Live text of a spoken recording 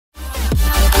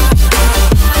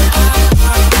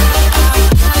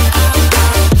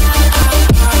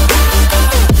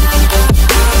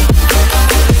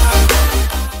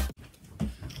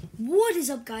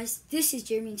guys, this is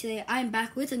Jeremy and today I'm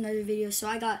back with another video. So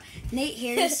I got Nate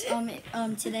Harris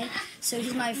today. So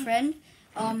he's my friend.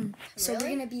 So we're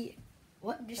gonna be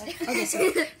okay, so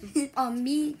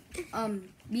me and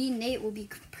Nate will be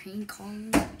prank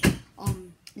calling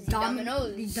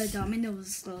Dominoes. The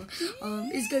Dominoes. So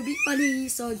it's gonna be funny.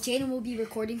 So Jaden will be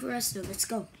recording for us, so let's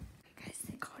go. Guys,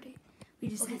 they caught it. We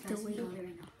just have to wait.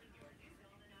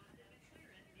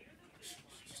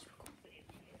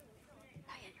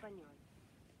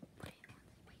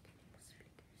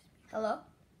 Hello?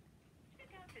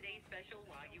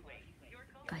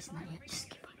 Guys, not yet. Just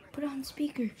put it on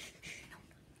speaker.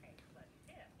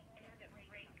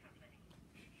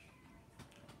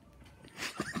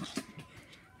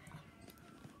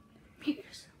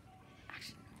 Here's.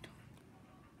 Actually, no, don't.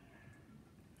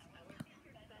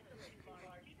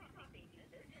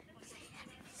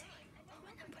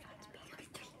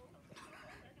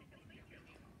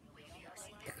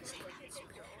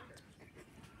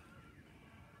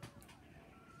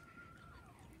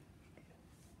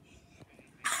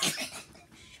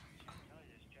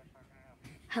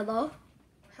 Hello?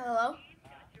 Hello?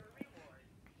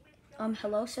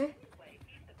 Hello, sir?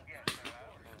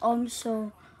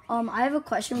 I have a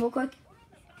question real quick.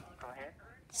 Go ahead.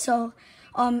 So,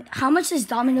 how much does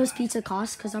Domino's pizza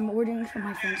cost? Because I'm ordering from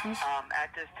my friend's house.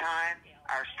 At this time,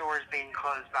 our store is being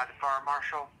closed by the fire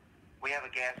marshal. We have a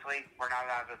gas leak. We're not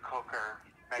allowed to cook or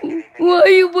make anything. Why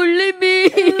you bully me?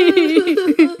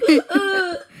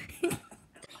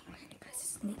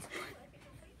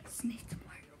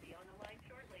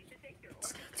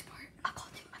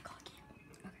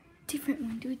 Different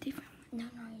one, do a different one. No,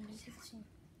 you need to listen.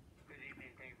 Good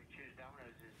evening. Thank you for choosing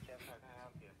Domino's. This is Jeff. How can I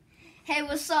help you? Hey,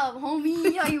 what's up,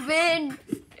 homie? How you been?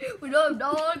 What up,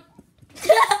 dog?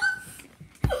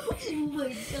 Oh my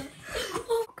god.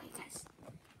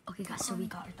 Okay, guys, so we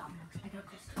got our Domino's. I gotta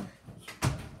close.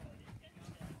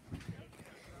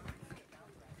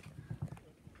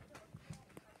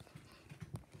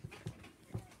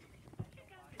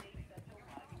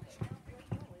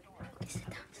 Sit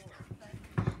down.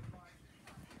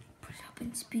 Put it up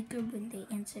in speaker when they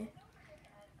answer.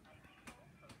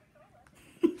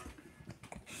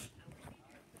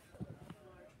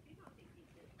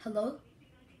 Hello?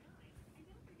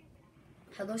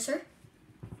 Hello, sir?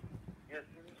 Yes,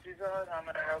 this is Pizza Hut. How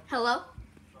may I help you? Hello?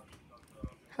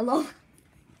 Hello?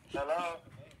 Hello?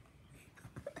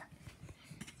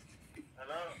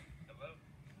 Hello?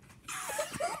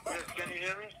 Yes, can you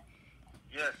hear me?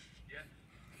 Yes.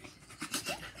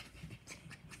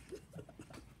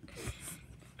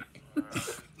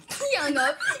 He hung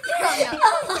up.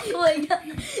 Oh my god.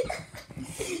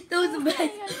 That was the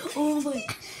best. Oh my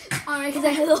god. Alright,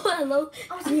 hello.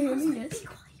 Can you hear me? Yes.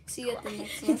 See you at the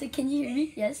next one. Can you hear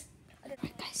me? Yes.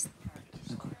 Alright, guys.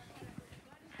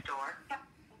 Store.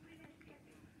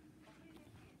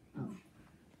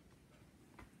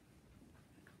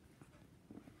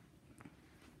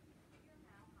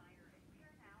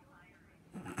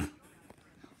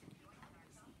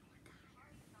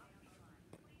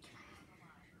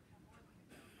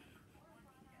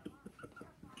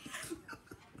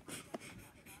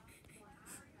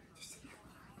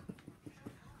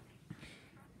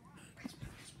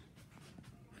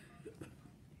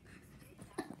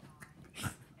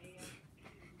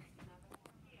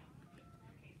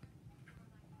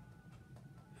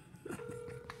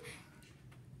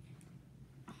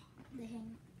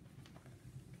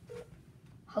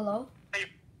 Hello? Thank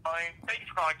you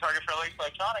for calling Target for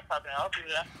Electronics. How can I help you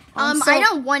today? I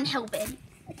don't want help in.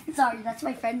 Sorry, that's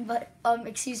my friend, but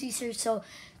excuse me, sir. So,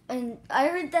 and I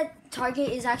heard that Target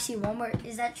is actually Walmart.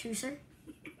 Is that true, sir?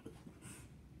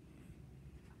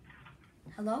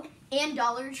 Hello? And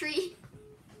Dollar Tree.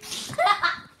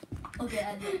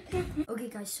 Okay, okay,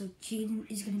 guys. So Jaden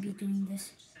is gonna be doing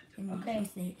this. Okay.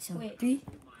 So Wait. 3,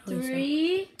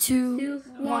 3, 2,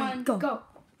 1, 1, go. go.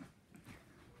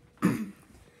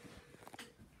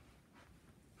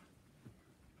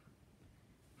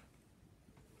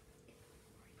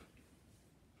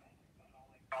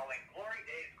 Calling Glory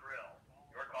Days Grill.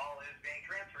 Your call is being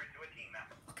transferred to a team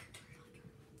member.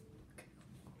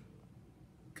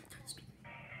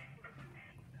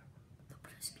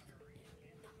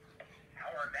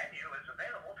 Our menu is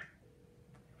available.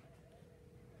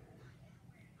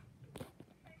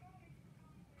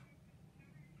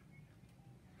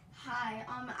 Hi,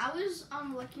 I was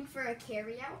looking for a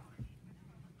carryout.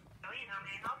 Please, how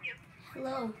may I help you?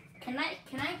 Hello. Can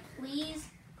I please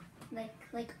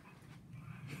like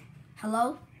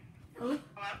Hello? Hello?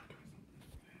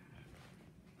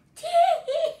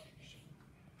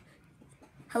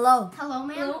 Hello? Hello,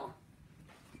 ma'am?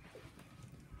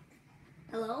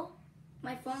 Hello?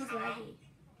 My phone's laggy.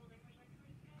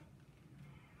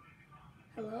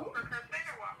 Hello?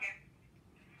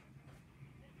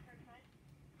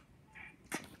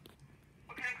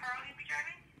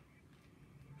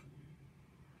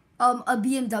 A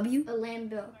BMW. A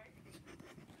Lambo.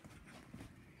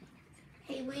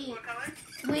 Hey, wait.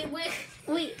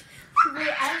 Wait.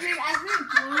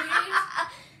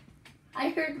 I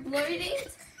heard blurting.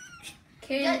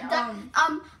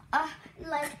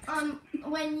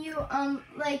 When you and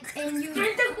you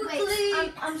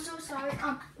wait, I'm so sorry.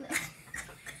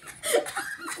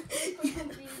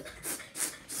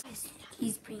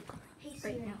 He's pretty cool.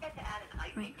 Right now.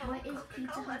 Right. What is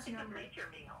Pizza Hut's number?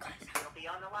 You'll be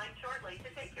on the line shortly to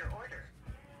take your order.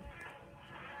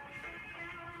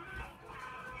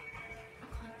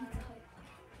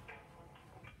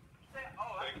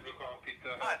 Thank you for calling Pizza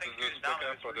Hut. This is pick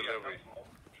up or delivery.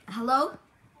 Hello?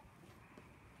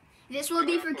 This will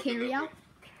be for carryout.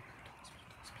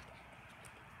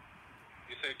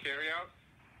 You say carry out?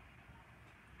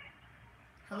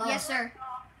 Hello? Yes, sir.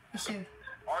 Yes, sir.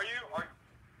 Are you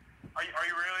really?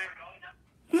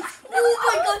 Oh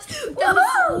my gosh!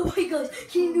 Oh my gosh!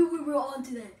 He knew we were on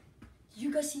to that. Did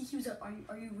you guys see? He was like, "Are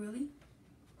you really?"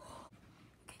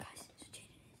 Okay, guys. So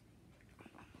Jaden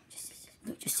is.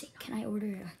 Just say, "Can I order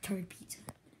a third pizza?"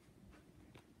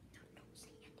 Don't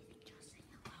say anything. Just say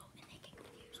hello, and they get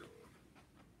confused.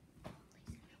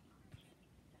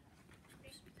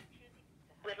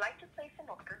 Would like to place an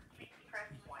order, please press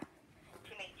 1. To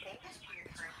make changes to your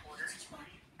current order,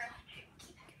 please press 2.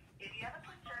 If you have a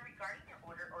concern regarding your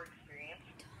order or experience,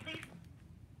 please.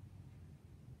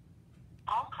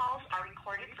 All calls are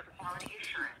recorded for quality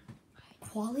assurance.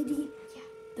 Quality? Yeah.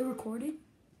 They're recorded?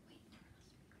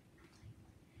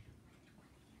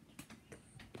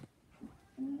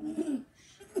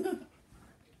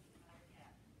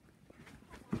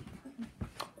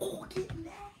 Oh, get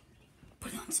mad.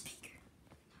 Put it on speaker.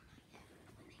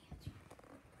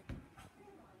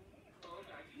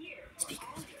 Speaker.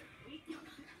 When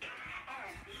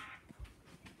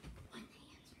they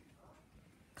answer.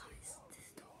 Guys, this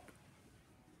is dope.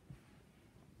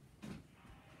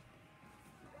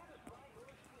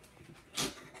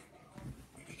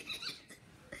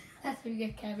 That's how you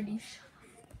get cavities.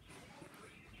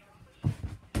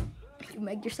 You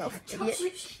make yourself an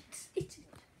idiot.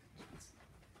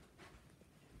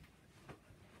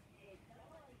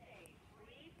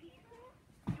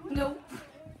 No.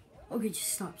 Okay,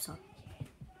 just stop.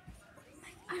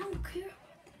 I don't care.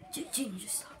 Jane,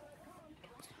 just stop.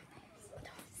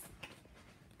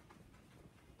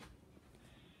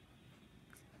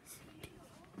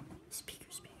 Speaker.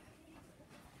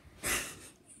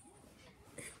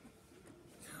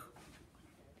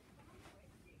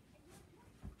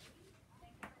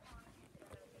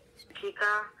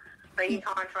 Chica, are you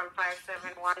calling from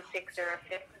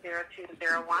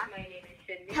 571-606-0201? My name is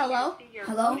Cindy. Hello?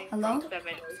 Hello?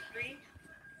 703.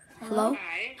 Hello?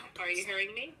 Hi, are you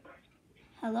hearing me?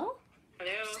 Hello?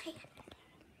 Hello?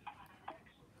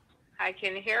 I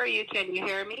can hear you. Can you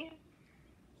hear me?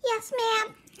 Yes,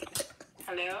 ma'am.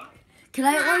 Hello? Can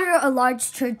I order a large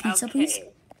third pizza, please?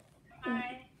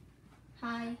 Hi.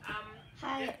 Hi.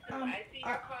 Hi. I see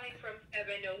you're calling from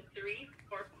 703.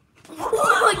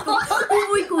 Oh my god!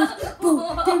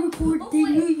 Bro, they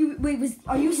knew you. Wait,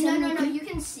 are you No, sending no, you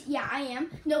can see. Yeah, I am.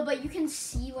 No, but you can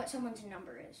see what someone's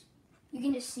number is. You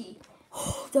can just see.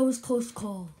 That was close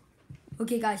call.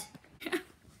 Okay, guys.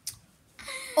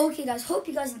 Okay, guys. Hope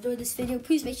you guys enjoyed this video.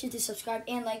 Please make sure to subscribe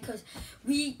and like, because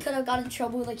we could have gotten in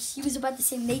trouble. Like, he was about to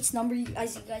say Nate's number,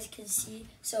 as you guys can see.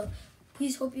 So,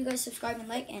 please hope you guys subscribe and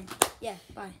like. And, yeah,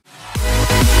 bye.